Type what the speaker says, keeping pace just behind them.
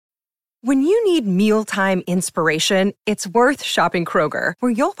When you need mealtime inspiration, it's worth shopping Kroger,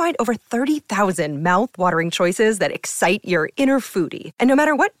 where you'll find over 30,000 mouth-watering choices that excite your inner foodie. And no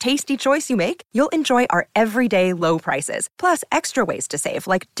matter what tasty choice you make, you'll enjoy our everyday low prices, plus extra ways to save,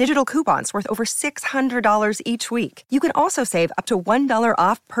 like digital coupons worth over $600 each week. You can also save up to $1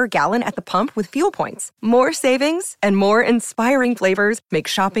 off per gallon at the pump with fuel points. More savings and more inspiring flavors make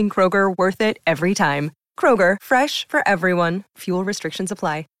shopping Kroger worth it every time. Kroger, fresh for everyone. Fuel restrictions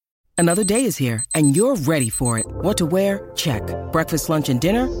apply. Another day is here, and you're ready for it. What to wear? Check. Breakfast, lunch, and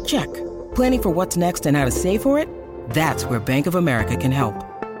dinner? Check. Planning for what's next and how to save for it? That's where Bank of America can help.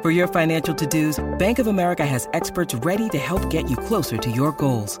 For your financial to-dos, Bank of America has experts ready to help get you closer to your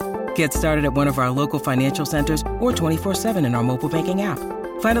goals. Get started at one of our local financial centers or 24/7 in our mobile banking app.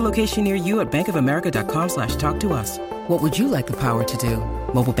 Find a location near you at bankofamerica.com/talktous. What would you like the power to do?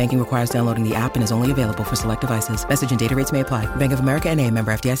 Mobile banking requires downloading the app and is only available for select devices. Message and data rates may apply. Bank of America N.A.,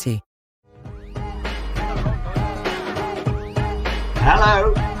 member FDIC.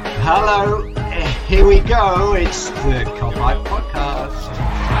 Hello. Here we go. It's the Cop Hype Podcast.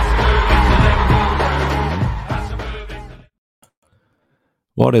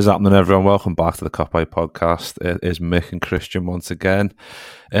 What is happening, everyone? Welcome back to the Cop Hype Podcast. It is Mick and Christian once again.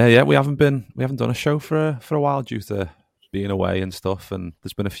 We haven't done a show for a while due to being away and stuff, and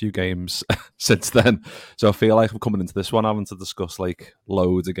there's been a few games since then. So I feel like I'm coming into this one having to discuss like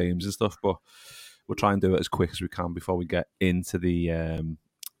loads of games and stuff, but we'll try and do it as quick as we can before we get into the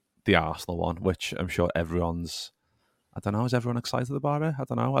Arsenal one, which I'm sure everyone's. I don't know. Is everyone excited about it? I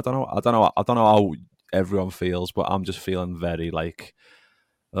don't know how everyone feels, but I'm just feeling very like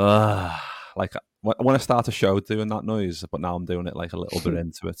when I start a show doing that noise, but now I'm doing it like a little bit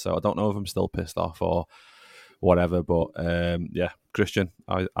into it. So I don't know if I'm still pissed off or whatever. But Christian,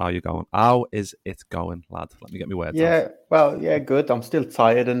 how are you going? How is it going, lad? Let me get my words off. Good. I'm still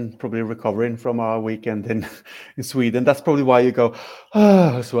tired and probably recovering from our weekend in Sweden. That's probably why you go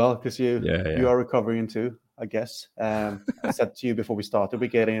as well, because you are recovering too, I guess. I said to you before we started, we're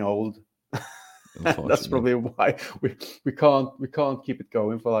getting old. That's probably why we can't keep it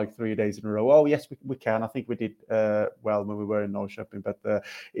going for like 3 days in a row. Oh yes, we can. I think we did well when we were in Norrköping, but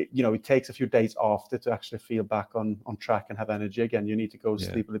it takes a few days after to actually feel back on track and have energy again. You need to go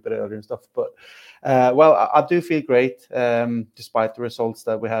sleep a little bit earlier and stuff. But I do feel great despite the results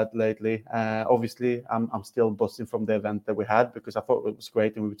that we had lately. Obviously, I'm still buzzing from the event that we had because I thought it was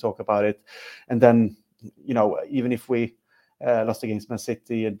great and we would talk about it. And then even if we lost against Man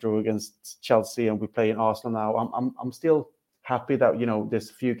City and drew against Chelsea, and we play in Arsenal now, I'm still happy that there's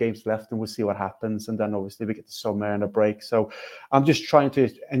a few games left and we'll see what happens, and then obviously we get the summer and a break. So I'm just trying to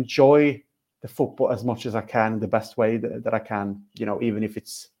enjoy the football as much as I can, the best way that I can, even if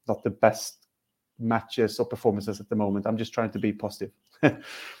it's not the best matches or performances at the moment. I'm just trying to be positive.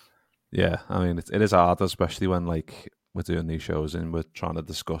 Yeah, I mean it is hard, especially when like we're doing these shows and we're trying to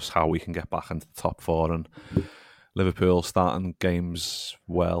discuss how we can get back into the top four. And Liverpool starting games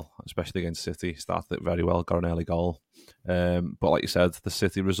well, especially against City, started it very well, got an early goal. But like you said, the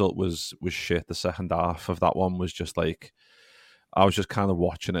City result was shit. The second half of that one was just like, I was just kind of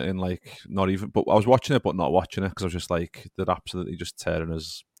watching it in like, not even, but I was watching it but not watching it because I was just like, they're absolutely just tearing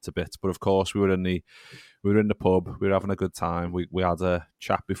us to bits. But of course, we were in the pub, we were having a good time. We had a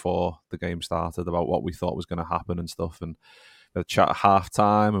chat before the game started about what we thought was going to happen and stuff, and we had a chat at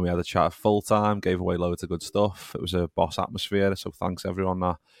half-time and we had a chat at full-time, gave away loads of good stuff. It was a boss atmosphere, so thanks everyone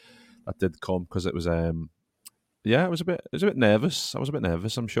that did come, because it was it was a bit nervous. I was a bit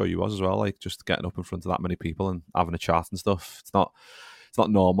nervous. I'm sure you was as well, like just getting up in front of that many people and having a chat and stuff. It's not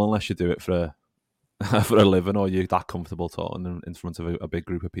normal unless you do it for for a living or you're that comfortable talking in front of a big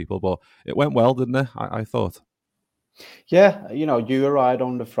group of people. But it went well, didn't it? I thought. Yeah, you arrived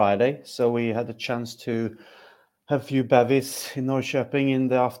on the Friday, so we had a chance to have a few bevies in Norrköping in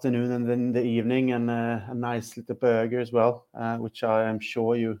the afternoon and then in the evening, and a nice little burger as well, which I am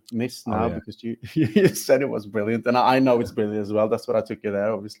sure you missed now because you said it was brilliant, and I know it's brilliant as well. That's what I took you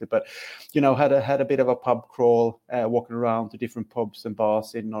there, obviously. But had a bit of a pub crawl, walking around to different pubs and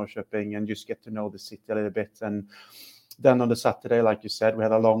bars in Norrköping and just get to know the city a little bit. And then on the Saturday, like you said, we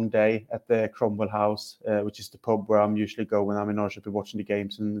had a long day at the Cromwell House, which is the pub where I'm usually going when I'm in Norrköping watching the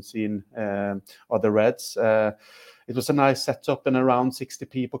games and seeing other Reds. It was a nice setup, and around 60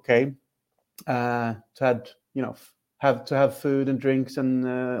 people came to have food and drinks and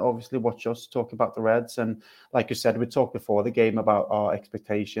obviously watch us talk about the Reds. And like you said, we talked before the game about our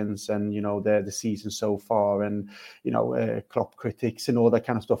expectations and the season so far, and Klopp critics and all that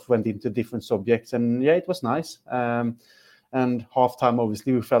kind of stuff, went into different subjects. And it was nice. And halftime,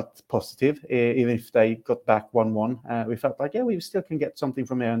 obviously, we felt positive, even if they got back 1-1. We felt like, we still can get something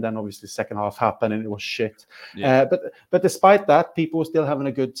from here. And then, obviously, second half happened and it was shit. Yeah. But despite that, people were still having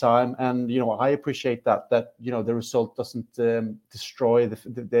a good time. And, I appreciate that the result doesn't destroy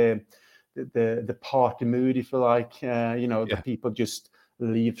the party mood, if you like. The people just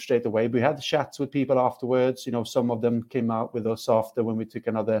leave straight away. We had chats with people afterwards. Some of them came out with us after when we took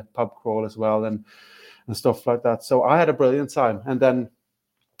another pub crawl as well and stuff like that. So I had a brilliant time. And then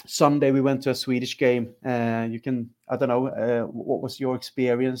Sunday we went to a Swedish game. I don't know, what was your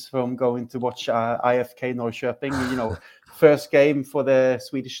experience from going to watch IFK Norrköping? First game for the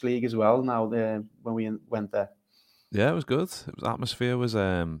Swedish league as well. Now when we went there. Yeah, it was good. Atmosphere was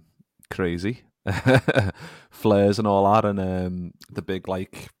crazy. Flares and all that, and the big,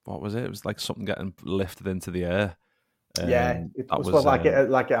 what was it? It was like something getting lifted into the air. It was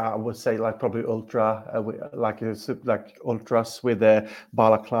like I would say probably ultra, like ultras with a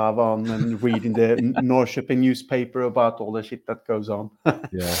balaclava on and reading the Norrköping newspaper about all the shit that goes on.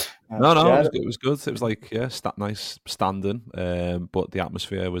 Yeah, it was good. It was nice standing, but the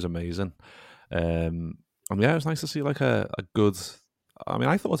atmosphere was amazing. And it was nice to see a good. I mean,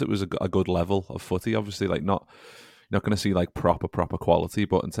 I thought it was a good level of footy. Obviously, not going to see proper quality,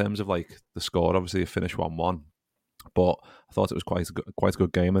 but in terms of the score, obviously it finished 1-1. But I thought it was quite a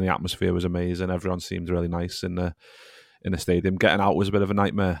good game, and the atmosphere was amazing. Everyone seemed really nice in the stadium. Getting out was a bit of a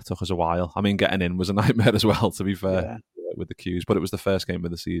nightmare. It took us a while. I mean, getting in was a nightmare as well, to be fair, with the queues. But it was the first game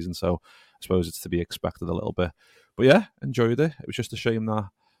of the season, so I suppose it's to be expected a little bit. But yeah, enjoyed it. It was just a shame that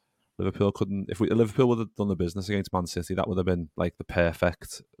Liverpool couldn't. If Liverpool would have done the business against Man City, that would have been the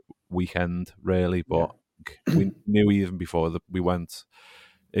perfect weekend, really. But we knew even before that we went,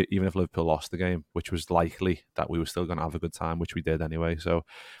 even if Liverpool lost the game, which was likely, that we were still going to have a good time, which we did anyway. So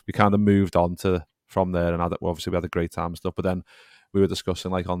we kind of moved on from there, and obviously we had a great time and stuff. But then we were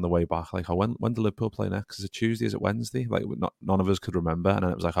discussing on the way back, when do Liverpool play next? Is it Tuesday? Is it Wednesday? None of us could remember, and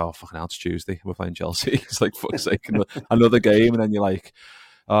then it was oh fucking hell, it's Tuesday. We're playing Chelsea. It's fuck's sake, another game, and then you're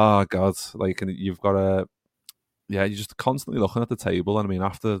oh God, and you've got to, you're just constantly looking at the table. And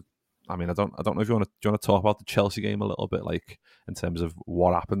I don't know if you want to talk about the Chelsea game a little bit, in terms of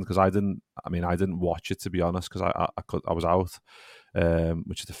what happened, because I didn't watch it, to be honest, because I was out,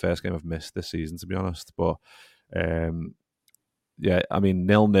 which is the first game I've missed this season, to be honest. But 0-0.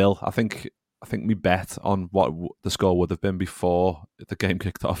 I think we bet on what the score would have been before the game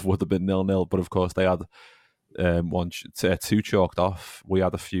kicked off would have been 0-0, but of course they had two chalked off. We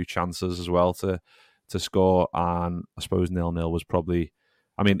had a few chances as well to score, and I suppose 0-0 was probably.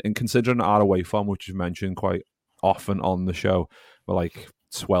 I mean, in considering our away form, which you've mentioned quite often on the show, we're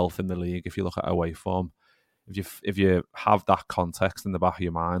 12th in the league. If you look at away form, if you have that context in the back of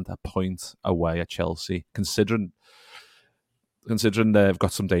your mind, a point away at Chelsea, considering they've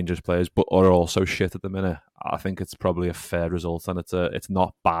got some dangerous players, but are also shit at the minute, I think it's probably a fair result, and it's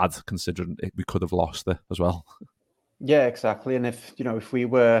not bad considering we could have lost it as well. Yeah, exactly. And if we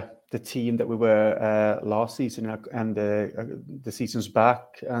were the team that we were last season and the seasons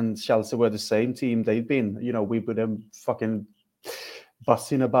back, and Chelsea were the same team they've been, we would have fucking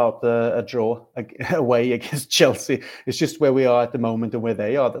buzzing about a draw away against Chelsea. It's just where we are at the moment and where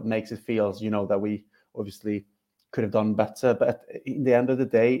they are that makes it feel, that we obviously could have done better. But in the end of the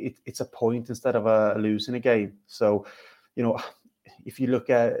day, it's a point instead of losing a game. So, if you look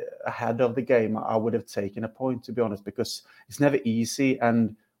ahead of the game, I would have taken a point, to be honest, because it's never easy,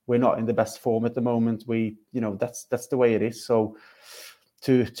 and we're not in the best form at the moment. That's the way it is. So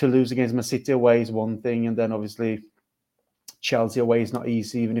to lose against Man City away is one thing, and then obviously Chelsea away is not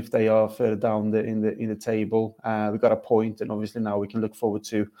easy, even if they are further down in the table. We got a point, and obviously now we can look forward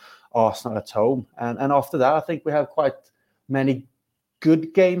to Arsenal at home. And after that, I think we have quite many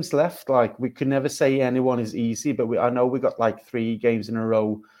good games left. We could never say anyone is easy, but I know we got 3 games in a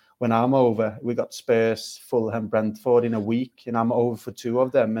row when I'm over. We got Spurs, Fulham, Brentford in a week, and I'm over for 2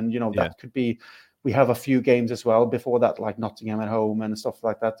 of them. And that could be. We have a few games as well before that, like Nottingham at home and stuff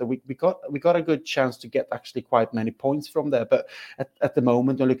like that. So we got a good chance to get actually quite many points from there. But at the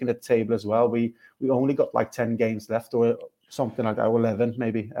moment, we're looking at the table as well. We only got 10 games left, or something like that, or 11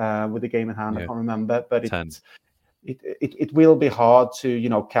 maybe, with the game in hand. Yeah. I can't remember, but it will be hard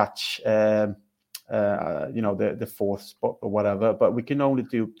to catch the 4th spot or whatever. But we can only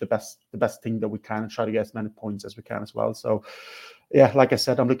do the best thing that we can and try to get as many points as we can as well. So. Yeah, like I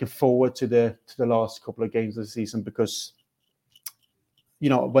said, I'm looking forward to the last couple of games of the season, because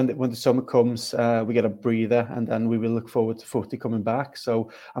when the summer comes, we get a breather, and then we will look forward to footy coming back. So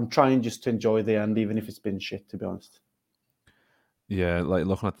I'm trying just to enjoy the end, even if it's been shit, to be honest. Yeah,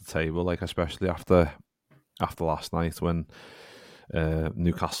 looking at the table, especially after after last night when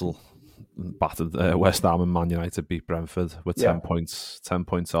Newcastle battered West Ham and Man United beat Brentford with 10 points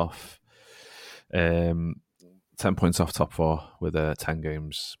off. 10 points off top four with 10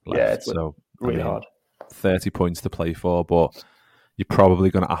 games left. Yeah, it's so really hard. 30 points to play for, but you're probably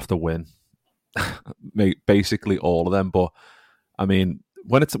going to have to win basically all of them. But I mean,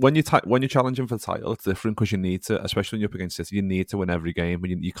 when you're challenging for the title, it's different because you need to, especially when you're up against City, you need to win every game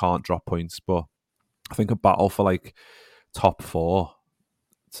and you can't drop points. But I think a battle for like top four,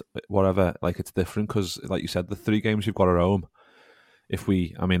 whatever, like it's different because, like you said, the 3 games we've got at home.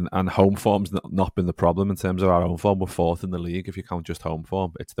 And home form's not been the problem in terms of our own form. We're 4th in the league if you count just home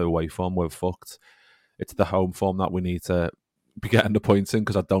form. It's the away form we're fucked. It's the home form that we need to be getting the points in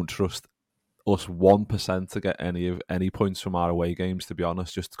because I don't trust us 1% to get any points from our away games, to be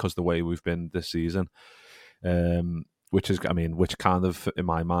honest, just because the way we've been this season. Which kind of, in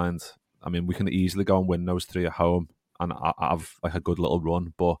my mind, we can easily go and win those 3 at home and have like a good little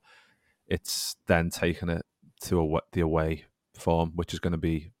run, but it's then taking it to the away form, which is going to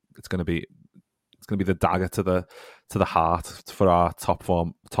be the dagger to the heart for our top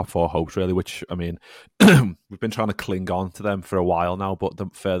four hopes, really. Which we've been trying to cling on to them for a while now, but the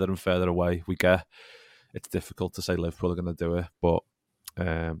further and further away we get, it's difficult to say Liverpool are going to do it. But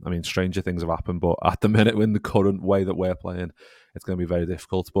stranger things have happened. But at the minute, in the current way that we're playing, it's going to be very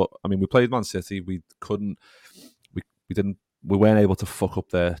difficult. But we played Man City. We weren't able to fuck up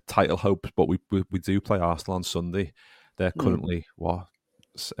their title hopes, but we do play Arsenal on Sunday. They're currently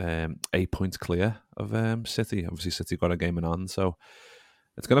 8 points clear of City. Obviously, City got a game in hand, so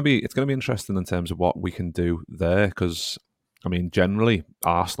it's gonna be interesting in terms of what we can do there. Because generally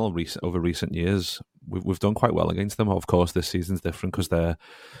Arsenal over recent years we've done quite well against them. Of course, this season's different because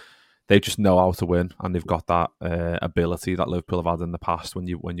they just know how to win, and they've got that ability that Liverpool have had in the past. When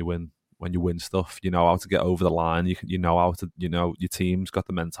you win stuff, you know how to get over the line. You know how to, your team's got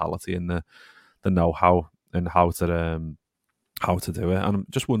the mentality and the know-how and how to do it. And I'm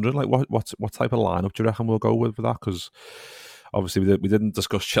just wondering, like, what type of lineup do you reckon we'll go with that? Because obviously we didn't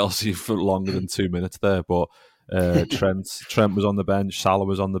discuss Chelsea for longer than 2 minutes there, but Trent was on the bench, Salah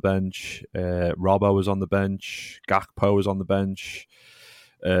was on the bench, Robbo was on the bench, Gakpo was on the bench,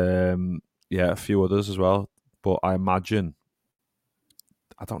 a few others as well. But I imagine,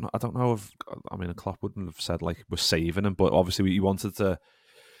 I don't know if Klopp wouldn't have said like we're saving him, but obviously he wanted to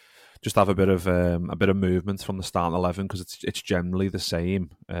just have a bit of movement from the starting 11 because it's generally the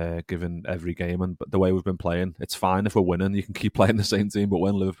same given every game. And but the way we've been playing, it's fine if we're winning. You can keep playing the same team, but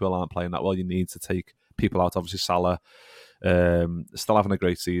when Liverpool aren't playing that well, you need to take people out. Obviously, Salah still having a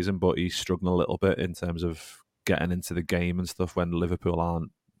great season, but he's struggling a little bit in terms of getting into the game and stuff when Liverpool's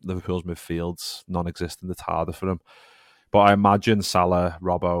midfield's non-existent. It's harder for him. But I imagine Salah,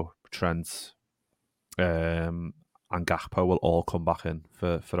 Robbo, Trent, and Gakpo will all come back in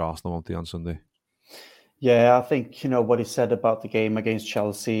for Arsenal, won't they, on Sunday? Yeah, I think, what he said about the game against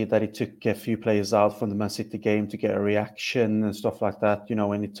Chelsea, that he took a few players out from the Man City game to get a reaction and stuff like that.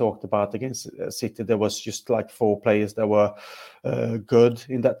 When he talked about against City, there was just like 4 players that were good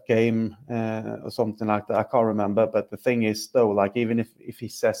in that game or something like that. I can't remember. But the thing is, though, like even if he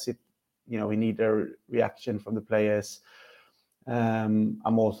says it, we need a reaction from the players. I'm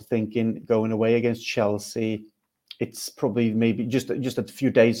also thinking going away against Chelsea, it's probably maybe just a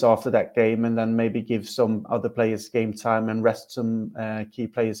few days after that game, and then maybe give some other players game time and rest some key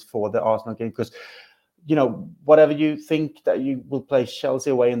players for the Arsenal game. Because, whatever you think that you will play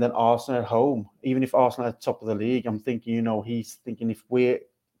Chelsea away and then Arsenal at home, even if Arsenal at the top of the league, I'm thinking, he's thinking if we're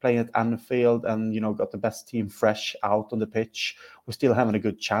playing at Anfield and, got the best team fresh out on the pitch, we're still having a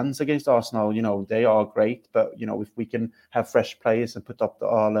good chance against Arsenal. They are great, but, if we can have fresh players and put up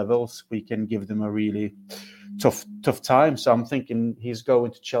our levels, we can give them a really tough time. So I'm thinking he's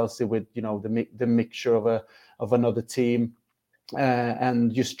going to Chelsea with, the mixture of another team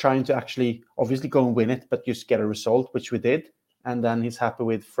and just trying to actually obviously go and win it, but just get a result, which we did. And then he's happy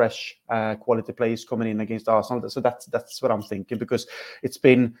with fresh quality players coming in against Arsenal. So that's what I'm thinking, because it's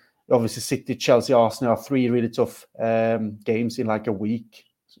been obviously City, Chelsea, Arsenal are 3 really tough games in like a week,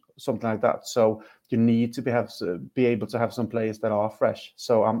 something like that. So you need to be able to have some players that are fresh.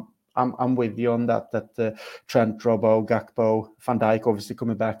 So I'm with you on that Trent, Robbo, Gakpo, Van Dijk obviously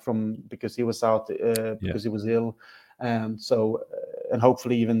coming back because he was out because he was ill. And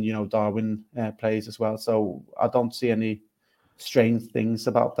hopefully even, Darwin plays as well. So I don't see any strange things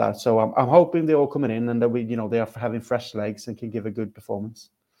about that. So I'm hoping they're all coming in and that they are having fresh legs and can give a good performance.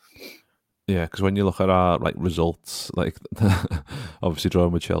 Yeah, because when you look at our results, obviously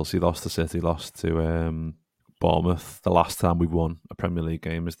drawing with Chelsea, lost to City, lost to Bournemouth. The last time we won a Premier League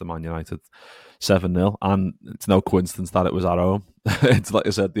game is the Man United 7-0, and it's no coincidence that it was at home. It's like I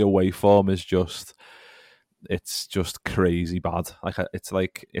said, the away form is just crazy bad.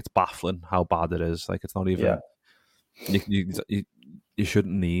 It's baffling how bad it is. Like, it's not even. You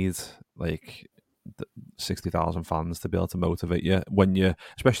shouldn't need like 60,000 fans to be able to motivate you when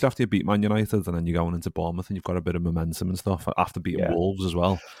especially after you beat Man United and then you're going into Bournemouth and you've got a bit of momentum and stuff after beating Wolves as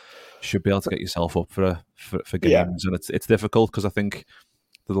well. You should be able to get yourself up for games, and it's difficult because I think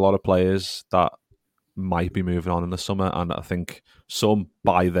there's a lot of players that might be moving on in the summer, and I think some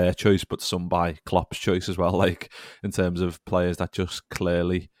by their choice, but some by Klopp's choice as well. Like, in terms of players that just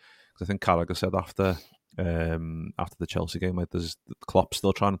clearly, because I think Carragher said after the Chelsea game, like, there's Klopp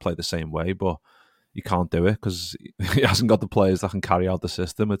still trying to play the same way, but you can't do it because he hasn't got the players that can carry out the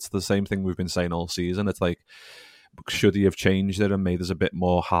system. It's the same thing we've been saying all season. It's like, should he have changed it and made us a bit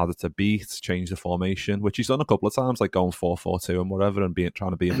more harder to beat, change the formation, which he's done a couple of times, like going 4-4-2 and whatever, and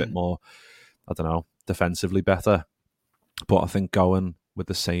trying to be a bit more, I don't know, defensively better. But I think going with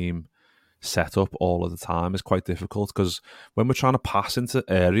the same setup all of the time is quite difficult, because when we're trying to pass into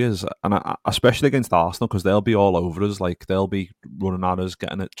areas, and especially against Arsenal, because they'll be all over us, like they'll be running at us,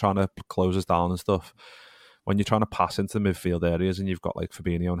 getting it, trying to close us down and stuff. When you're trying to pass into midfield areas and you've got like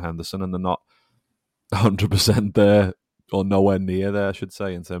Fabinho and Henderson and they're not 100% there, or nowhere near there, I should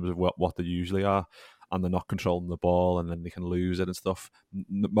say, in terms of what they usually are, and they're not controlling the ball, and then they can lose it and stuff.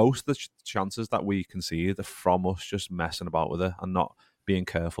 Most of the chances that we concede are from us just messing about with it and not being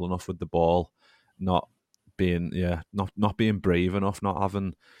careful enough with the ball, not being brave enough, not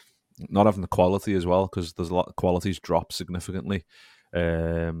having the quality as well, because there's a lot of qualities drop significantly.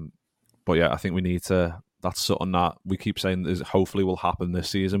 But yeah, I think we need to. That's something that we keep saying is hopefully will happen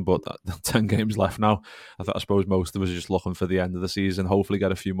this season, but 10 games left now. I suppose most of us are just looking for the end of the season, hopefully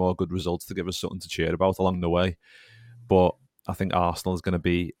get a few more good results to give us something to cheer about along the way. But I think Arsenal is going to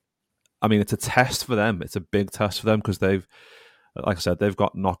be, I mean, it's a test for them. It's a big test for them because they've, like I said, they've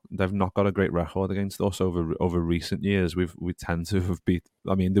not got a great record against us over recent years. We tend to have beat.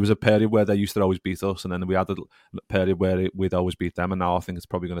 I mean, there was a period where they used to always beat us, and then we had a period where we'd always beat them, and now I think it's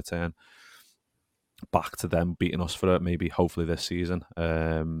probably going to turn back to them beating us for it, maybe hopefully this season.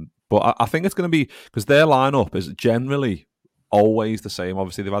 But I think it's going to be, because their lineup is generally always the same.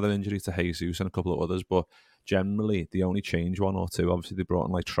 Obviously, they've had an injury to Jesus and a couple of others, but generally they only change one or two. Obviously, they brought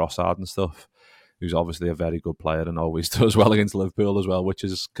in like Trossard and stuff, who's obviously a very good player and always does well against Liverpool as well, which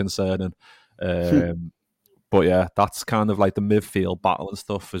is concerning. But yeah, that's kind of like the midfield battle and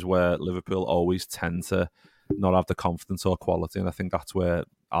stuff is where Liverpool always tend to not have the confidence or quality, and I think that's where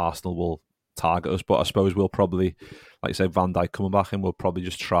Arsenal will target us. But I suppose we'll probably, like you say, Van Dijk coming back in, we'll probably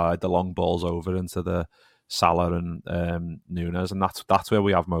just try the long balls over into the Salah and Nunes, and that's where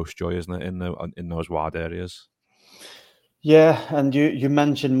we have most joy, isn't it, in those wide areas. Yeah, and you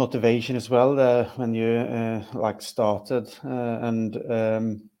mentioned motivation as well when you started, and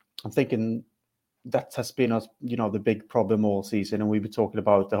I'm thinking that has been the big problem all season, and we've been talking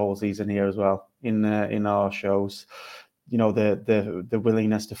about the whole season here as well in our shows. The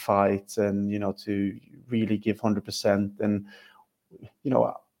willingness to fight and to really give 100%, and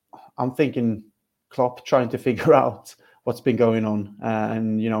I'm thinking Klopp trying to figure out what's been going on,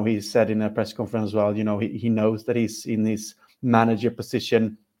 and he said in a press conference as well, he knows that he's in his manager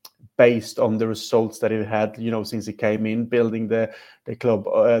position based on the results that he had since he came in, building the club,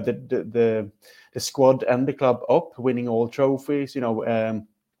 the squad and the club up, winning all trophies.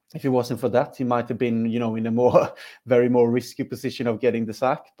 If it wasn't for that, he might have been, in a very more risky position of getting the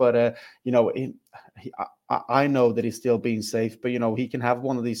sack. But, I know that he's still being safe, but, he can have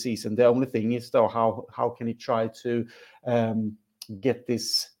one of these seasons. The only thing is, though, how can he try to get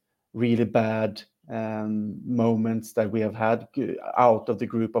this really bad moments that we have had out of the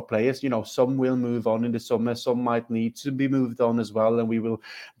group of players? Some will move on in the summer, some might need to be moved on as well, and we will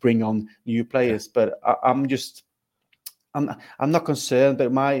bring on new players. But I'm not concerned,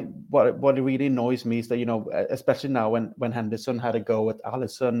 but what really annoys me is that especially now when Henderson had a go at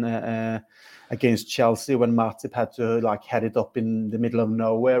Alisson against Chelsea, when Matip had to head it up in the middle of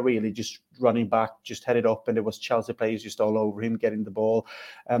nowhere, really just running back, just head it up, and there was Chelsea players just all over him getting the ball.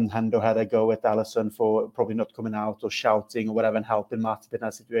 Hendo had a go at Alisson for probably not coming out or shouting or whatever and helping Matip in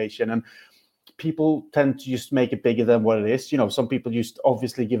that situation. And people tend to just make it bigger than what it is. Some people just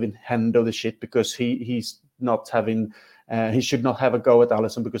obviously giving Hendo the shit because he's not having. He should not have a go at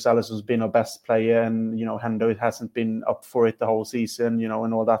Alisson because Alisson's been our best player, and Hendo hasn't been up for it the whole season,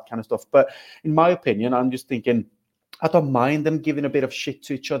 and all that kind of stuff. But in my opinion, I'm just thinking, I don't mind them giving a bit of shit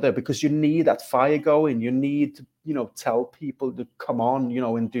to each other, because you need that fire going. You need to, tell people to come on,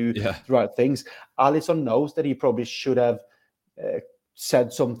 and do the right things. Alisson knows that he probably should have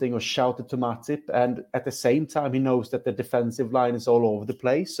said something or shouted to Matip, and at the same time he knows that the defensive line is all over the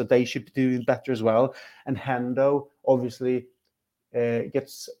place, so they should be doing better as well. And Hendo obviously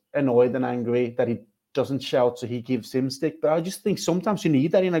gets annoyed and angry that he doesn't shout, so he gives him stick. But I just think sometimes you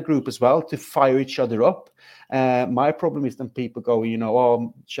need that in a group as well, to fire each other up. My problem is then people go,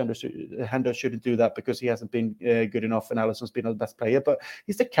 Hendo shouldn't do that because he hasn't been good enough and Alisson's been the best player. But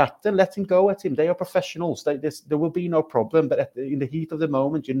he's the captain, let him go at him. They are professionals. There will be no problem. But in the heat of the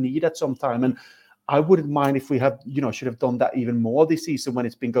moment, you need it sometime. And I wouldn't mind if we have, should have done that even more this season when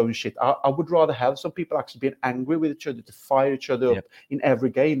it's been going shit. I would rather have some people actually being angry with each other, to fire each other up in every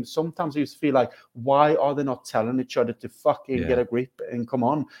game. Sometimes I just feel like, why are they not telling each other to fucking get a grip and come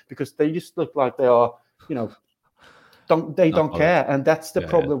on? Because they just look like they are, don't care. And that's the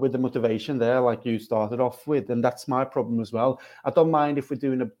problem with the motivation there, like you started off with. And that's my problem as well. I don't mind if we're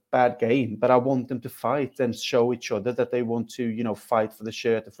doing a bad game, but I want them to fight and show each other that they want to, fight for the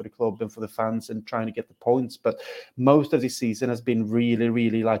shirt and for the club and for the fans and trying to get the points. But most of this season has been really,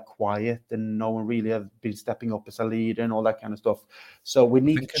 really like quiet, and no one really have been stepping up as a leader and all that kind of stuff. So we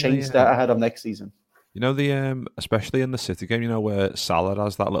need to change that ahead of next season. Especially in the City game, where Salah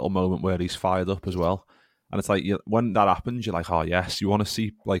has that little moment where he's fired up as well. And it's like, when that happens, you're like, oh yes, you want to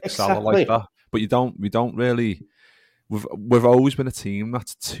see like Salah like that, but we don't really. We've always been a team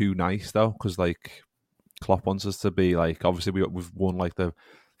that's too nice though, because like Klopp wants us to be like, obviously we've won like the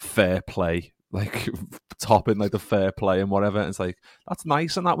fair play, like topping like the fair play and whatever. And it's like, that's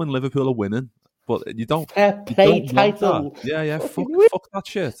nice and that when Liverpool are winning, but you don't fair play title. Yeah, fuck that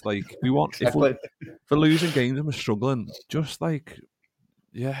shit. Like we want if we're losing games and we're struggling, just like.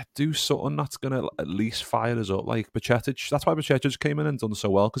 Yeah, do something that's going to at least fire us up. Like Bajcetic, that's why Bajcetic came in and done so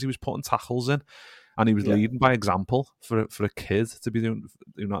well, because he was putting tackles in and he was leading by example for a kid to be doing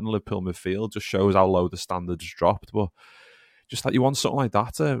that in Liverpool midfield. Just shows how low the standards dropped. But just like you want something like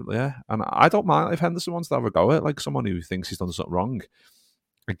that, and I don't mind if Henderson wants to have a go at like someone who thinks he's done something wrong.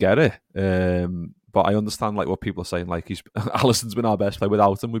 I get it. But I understand like what people are saying, like Alisson's been our best player.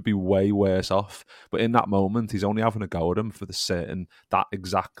 Without him, we'd be way worse off. But in that moment, he's only having a go at him for that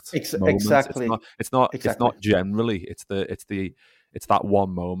exact moment. Exactly. It's not generally. It's that one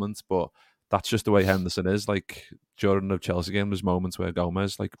moment. But that's just the way Henderson is. Like during the Chelsea game, there's moments where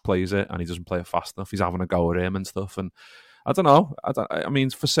Gomez like plays it and he doesn't play it fast enough. He's having a go at him and stuff. And I don't know. I mean,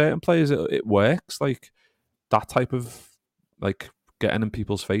 for certain players, it works. Like that type of like. Getting in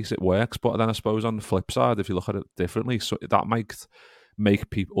people's face, it works. But then I suppose on the flip side, if you look at it differently, so that might make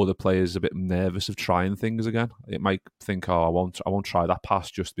other players a bit nervous of trying things again. It might think, I won't try that pass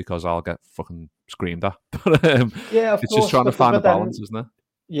just because I'll get fucking screamed at. But it's just trying to find a balance, isn't it?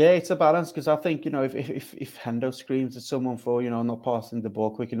 Yeah, it's a balance, because I think, if Hendo screams at someone for, not passing the ball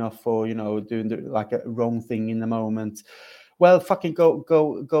quick enough, or, doing like a wrong thing in the moment, well, fucking go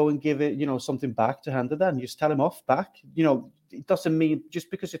and give it, something back to Hendo then. Just tell him off back. It doesn't mean, just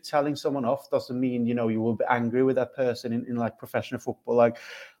because you're telling someone off doesn't mean, you will be angry with that person in like professional football. Like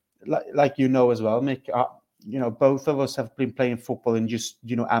as well, Mick, both of us have been playing football in just,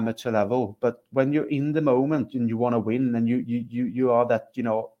 amateur level. But when you're in the moment and you want to win, and you are that,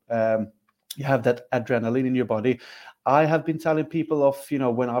 you have that adrenaline in your body. I have been telling people off,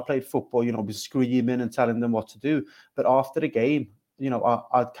 when I played football, be screaming and telling them what to do. But after the game,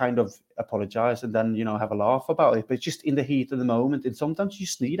 I'd kind of apologize and then, have a laugh about it. But just in the heat of the moment, and sometimes you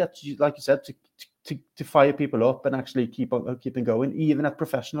just need that, like you said, to fire people up and actually keeping going, even at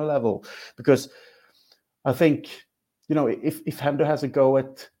professional level. Because I think, if Hendo has a go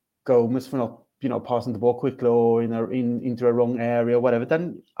at Gomez for not, passing the ball quickly or into a wrong area or whatever,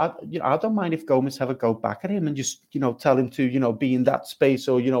 then I don't mind if Gomez have a go back at him and just, tell him to, be in that space,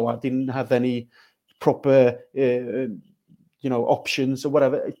 or, I didn't have any proper, options or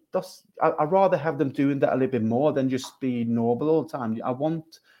whatever. I'd rather have them doing that a little bit more than just be normal all the time. I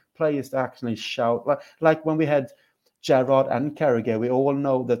want players to actually shout. Like when we had Gerrard and Carragher, we all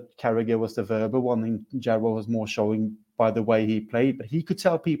know that Carragher was the verbal one and Gerrard was more showing by the way he played, but he could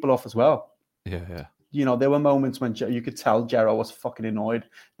tell people off as well. Yeah. There were moments when you could tell Gerrard was fucking annoyed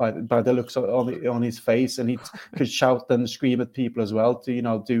by the looks on his face, and he could shout and scream at people as well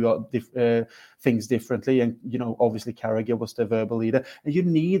to do things differently. And obviously Carragher was the verbal leader, and you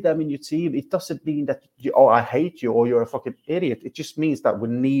need them in your team. It doesn't mean that I hate you or you're a fucking idiot. It just means that we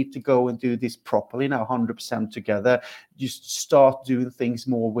need to go and do this properly now, 100% together. Just start doing things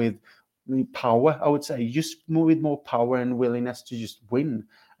more with power. I would say just with more power and willingness to just win.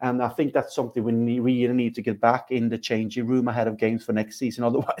 And I think that's something we really need to get back in the changing room ahead of games for next season.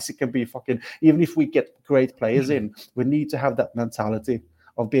 Otherwise, it can be fucking, even if we get great players in, we need to have that mentality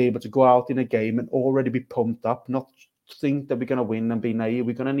of being able to go out in a game and already be pumped up, not think that we're going to win and be naive.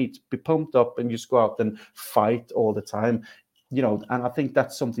 We're going to need to be pumped up and just go out and fight all the time. And I think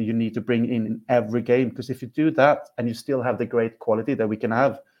that's something you need to bring in every game, because if you do that and you still have the great quality that we can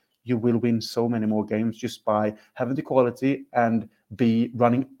have, you will win so many more games just by having the quality and be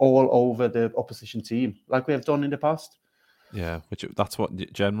running all over the opposition team like we have done in the past. Yeah, that's what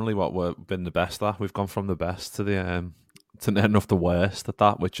generally what we've been the best at. We've gone from the best to the to near enough the worst at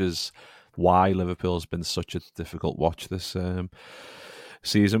that, which is why Liverpool's been such a difficult watch this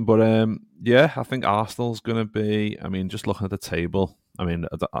season. But I think Arsenal's going to be, I mean, just looking at the table, I mean,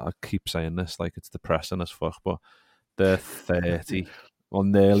 I keep saying this like it's depressing as fuck, but they're 30 or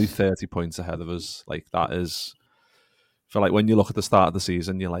nearly 30 points ahead of us. Like, that is, I feel like when you look at the start of the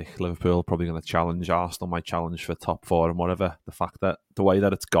season, you're like, Liverpool probably going to challenge, Arsenal might challenge for top 4 and whatever. The fact that the way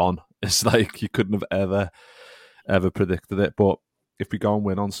that it's gone is like, you couldn't have ever predicted it. But if we go and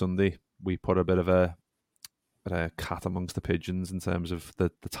win on Sunday, we put a bit of a cat amongst the pigeons in terms of the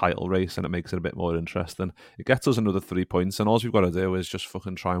title race, and it makes it a bit more interesting. It gets us another 3 points, and all we've got to do is just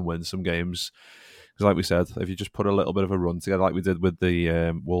fucking try and win some games. Because like we said, if you just put a little bit of a run together, like we did with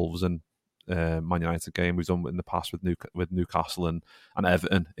the Wolves and Man United game, we've done in the past with Newcastle and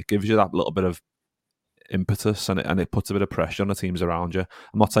Everton, it gives you that little bit of impetus, and it puts a bit of pressure on the teams around you.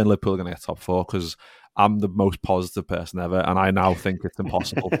 I'm not saying Liverpool are going to get top 4, because I'm the most positive person ever, and I now think it's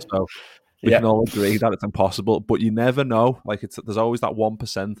impossible. So we can all agree that it's impossible, but you never know. Like, there's always that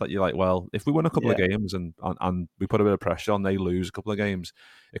 1% that you're like, well, if we win a couple of games and we put a bit of pressure on, they lose a couple of games,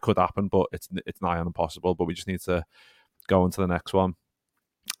 it could happen, but it's nigh on impossible. But we just need to go on to the next one.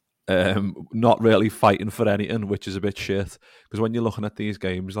 Not really fighting for anything, which is a bit shit, because when you're looking at these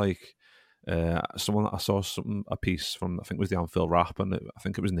games, like I saw a piece from, I think it was the Anfield Wrap, and I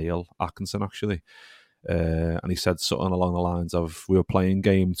think it was Neil Atkinson actually, and he said something along the lines of, we were playing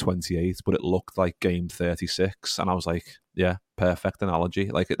game 28 but it looked like game 36, and I was like, yeah, perfect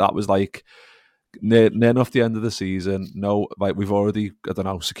analogy. Like, that was like near enough the end of the season. No, like, we've already, I don't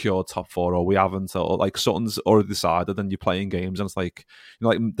know, secured top 4, or we haven't, or like something's already decided, and you're playing games, and it's like,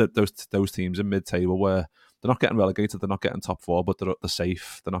 like those teams in mid-table where they're not getting relegated, they're not getting top 4, but they're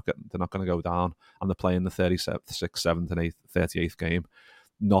safe. They're not going to go down, and they're playing the 36th, 7th, and 8th, 38th game.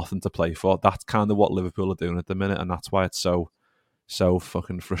 Nothing to play for. That's kind of what Liverpool are doing at the minute, and that's why it's so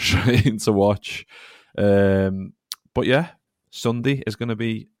fucking frustrating to watch. But yeah, Sunday is going to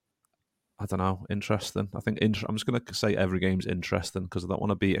be, I don't know, interesting. I think I'm just going to say every game's interesting, because I don't want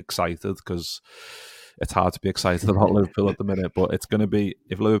to be excited, because it's hard to be excited about Liverpool at the minute. But it's going to be,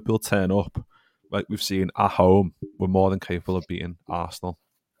 if Liverpool turn up like we've seen at home, we're more than capable of beating Arsenal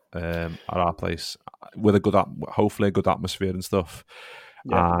at our place with hopefully a good atmosphere and stuff.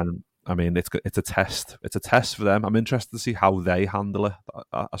 Yeah. And I mean, it's a test. It's a test for them. I'm interested to see how they handle it,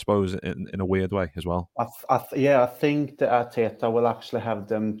 I suppose, in a weird way as well. I think that Arteta will actually have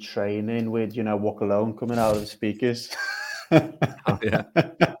them training with, Walk Alone coming out of the speakers. Oh, yeah.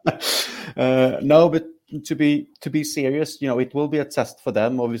 No, but to be serious, it will be a test for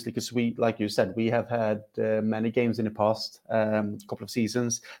them, obviously, because we, like you said, we have had many games in the past couple of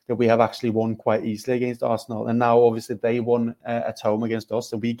seasons that we have actually won quite easily against Arsenal, and now obviously they won at home against us,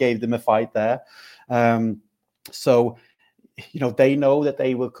 so we gave them a fight there. So they know that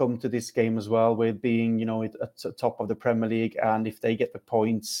they will come to this game as well with being, at the top of the Premier League, and if they get the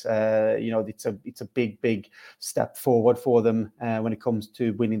points, it's a big step forward for them when it comes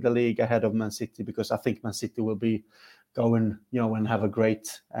to winning the league ahead of Man City, because I think Man City will be going, and have a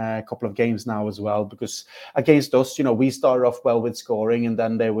great couple of games now as well, because against us, we started off well with scoring, and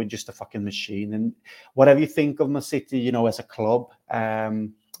then they were just a fucking machine. And whatever you think of Man City, as a club,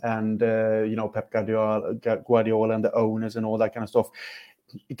 and Pep Guardiola and the owners and all that kind of stuff,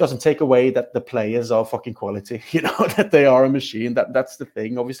 it doesn't take away that the players are fucking quality, that they are a machine. That's the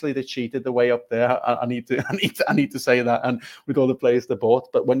thing. Obviously they cheated the way up there. I need to say that, and with all the players they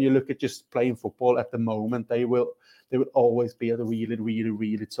bought. But when you look at just playing football at the moment, they will always be a really, really,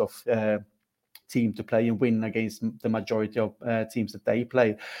 really tough team to play and win against the majority of teams that they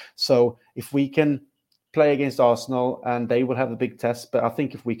play. So if we can play against Arsenal, and they will have a big test, but I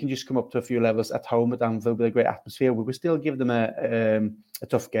think if we can just come up to a few levels at home at Anfield with a great atmosphere, we will still give them a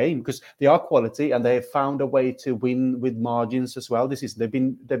tough game, because they are quality and they have found a way to win with margins as well. This is they've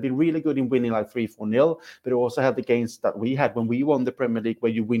been really good in winning like 3-4-0, but also had the games that we had when we won the Premier League,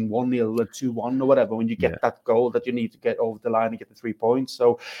 where you win 1-0 or 2-1 or whatever, when you get that goal that you need to get over the line and get the 3 points.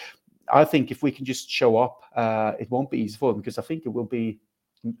 So I think if we can just show up, it won't be easy for them, because I think it will be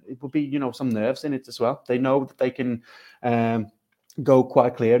it would be, some nerves in it as well. They know that they can go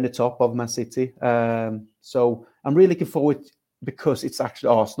quite clear in the top of Man City. So I'm really looking forward, because it's actually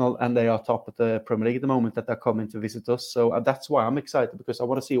Arsenal and they are top of the Premier League at the moment, that they're coming to visit us. So that's why I'm excited, because I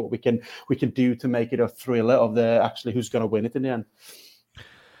want to see what we can do to make it a thriller of actually who's going to win it in the end.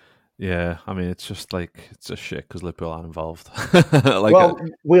 Yeah, I mean, it's just it's a shit because Liverpool aren't involved.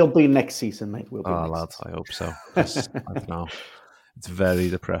 We'll be next season, mate. We'll be next lads, season. I hope so. I don't know. It's very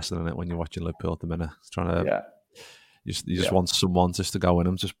depressing, isn't it, when you're watching Liverpool at the minute? It's trying to. Yeah. You just want someone just to go in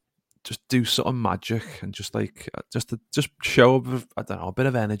and just do something magic and just show a bit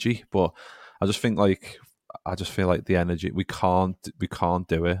of energy. But I just think I just feel like the energy we can't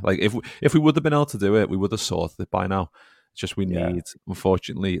do it. Like if we would have been able to do it, we would have sorted it by now. It's just we need,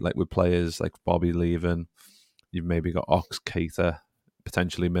 unfortunately, like with players like Bobby leaving, you've maybe got Ox, Keita,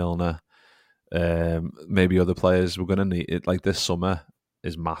 potentially Milner, maybe other players. We're going to need it. Like this summer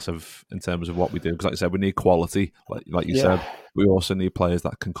is massive in terms of what we do, because like I said, we need quality. Like you said, we also need players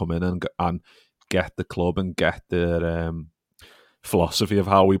that can come in and get the club and get their philosophy of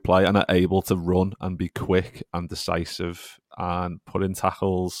how we play and are able to run and be quick and decisive and put in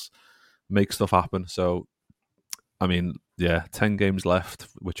tackles, make stuff happen. So, I mean, 10 games left,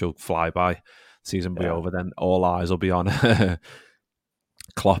 which will fly by. Season will be over, then all eyes will be on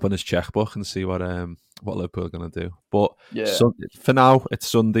Klopp and his checkbook and see what Liverpool are going to do. But for now, it's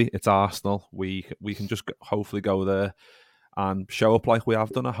Sunday, it's Arsenal. We can just hopefully go there and show up like we have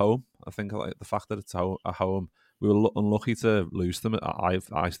done at home. I think like the fact that it's at home, we were unlucky to lose them.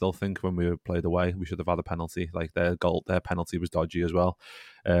 I still think when we played away, we should have had a penalty. Like their penalty was dodgy as well.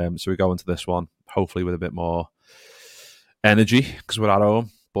 So we go into this one hopefully with a bit more energy because we're at home,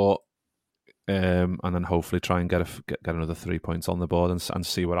 but and then hopefully try and get another 3 points on the board and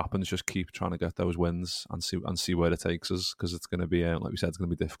see what happens. Just keep trying to get those wins and see where it takes us, because it's going to be like we said, it's going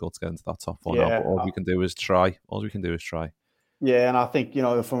to be difficult to get into that top four now. But all we can do is try. Yeah, and I think,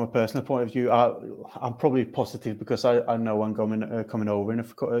 from a personal point of view, I'm probably positive because I know I'm coming over in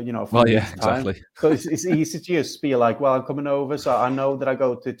exactly. So it's easy to just be like, well, I'm coming over, so I know that I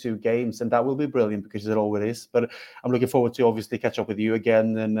go to 2 games, and that will be brilliant because it always is. But I'm looking forward to obviously catch up with you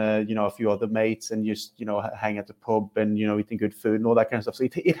again, and a few other mates, and just hang at the pub and eating good food and all that kind of stuff. So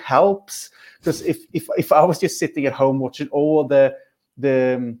it helps, because if I was just sitting at home watching all the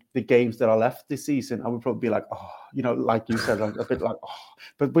games that are left this season, I would probably be like, like you said, a bit like,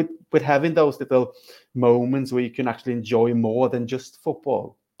 but with having those little moments where you can actually enjoy more than just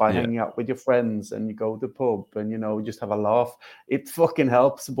football by hanging out with your friends and you go to the pub and just have a laugh, it fucking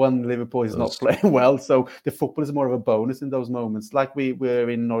helps when Liverpool is not playing well. So the football is more of a bonus in those moments. Like we were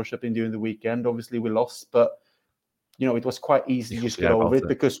in Norrköping during the weekend. Obviously we lost, but it was quite easy to just get over it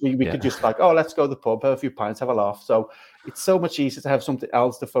because we could just let's go to the pub, have a few pints, have a laugh. So it's so much easier to have something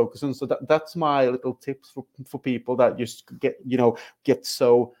else to focus on. So that's my little tips for people that just get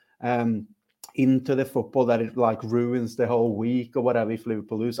so into the football that it ruins the whole week or whatever if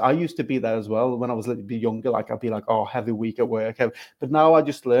Liverpool lose. I used to be that as well when I was a little bit younger. I'd be like, heavy week at work. But now I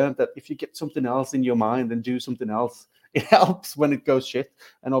just learned that if you get something else in your mind and do something else, it helps when it goes shit.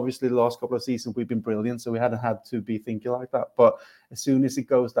 And obviously the last couple of seasons we've been brilliant, so we hadn't had to be thinking like that. But as soon as it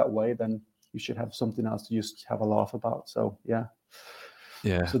goes that way, then you should have something else to just have a laugh about. So yeah.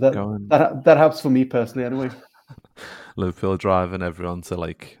 So that helps for me personally anyway. Liverpool driving everyone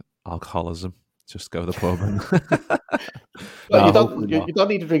to alcoholism. Just go to the pub. You don't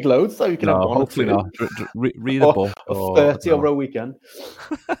need to drink loads, so you can have one. Hopefully not. Read a book. Or 30 over a weekend.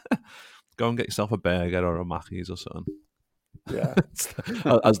 Go and get yourself a burger or a Mackey's or something. Yeah.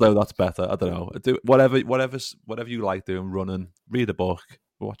 As though that's better. I don't know. Do whatever you like doing, running, read a book,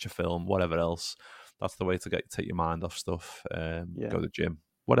 watch a film, whatever else. That's the way to take your mind off stuff. Go to the gym.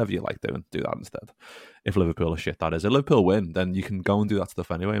 Whatever you like doing, do that instead. If Liverpool are shit, that is. If Liverpool win, then you can go and do that stuff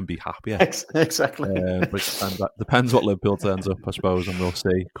anyway and be happier. Exactly. But that depends what Liverpool turns up, I suppose, and we'll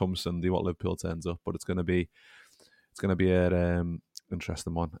see come Sunday what Liverpool turns up. But it's going to be an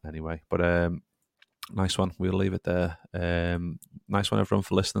interesting one anyway. But nice one. We'll leave it there. Nice one, everyone,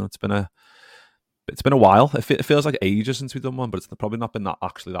 for listening. It's been a while. It feels like ages since we've done one, but it's probably not been that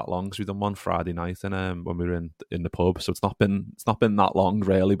long because we've done one Friday night and when we were in the pub. So it's not been that long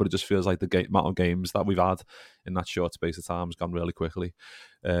really, but it just feels like the amount of games that we've had in that short space of time has gone really quickly.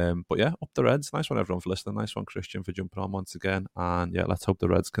 But yeah, up the Reds. Nice one, everyone, for listening. Nice one, Christian, for jumping on once again. And yeah, let's hope the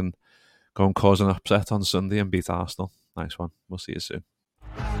Reds can go and cause an upset on Sunday and beat Arsenal. Nice one. We'll see you soon.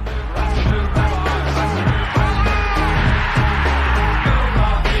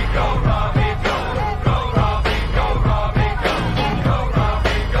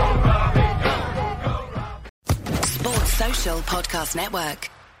 Podcast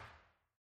Network.